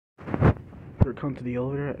ever come to the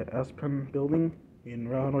elevator at Aspen building in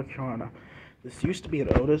Raleigh, North Carolina. This used to be an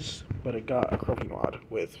Otis, but it got a Kruppy mod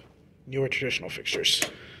with newer traditional fixtures.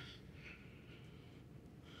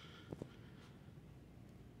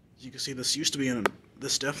 As you can see, this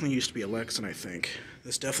definitely used to be a Lexan, I think.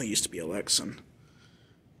 This definitely used to be a Lexan.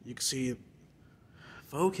 You can see,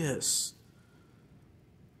 focus.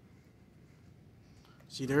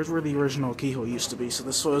 See, there's where the original keyhole used to be. So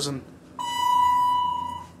this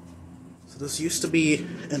used to be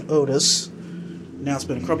an Otis. Now it's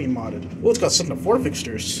been Kruppy modded. Oh, it's got 7 to 4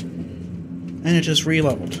 fixtures. And it just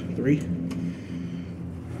re-leveled. 3.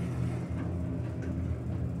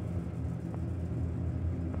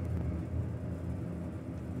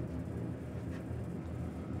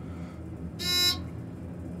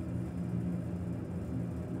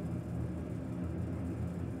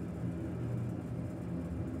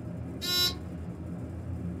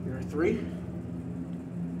 Here are 3.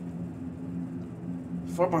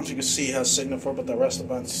 4 buttons you can see has signal for, but the rest of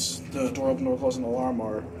the buttons, the door open, door close, and alarm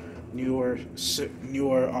are newer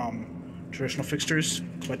traditional fixtures.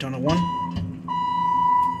 Right down to 1.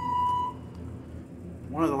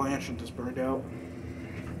 One of the lanterns is burned out.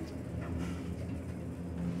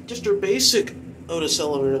 Just your basic Otis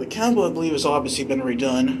elevator. The candle, I believe, has obviously been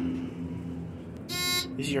redone.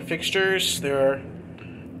 These are your fixtures. There are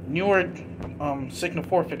newer Signal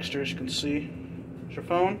 4 fixtures. You can see. There's your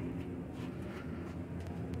phone.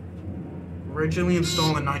 Originally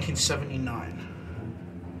installed in 1979.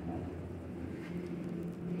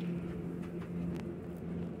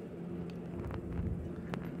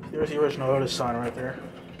 There's the original Otis sign right there.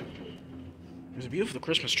 There's a beautiful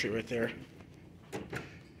Christmas tree right there.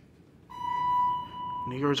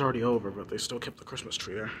 New Year's already over, but they still kept the Christmas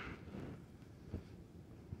tree there.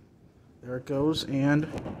 There it goes, and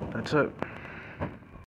that's it.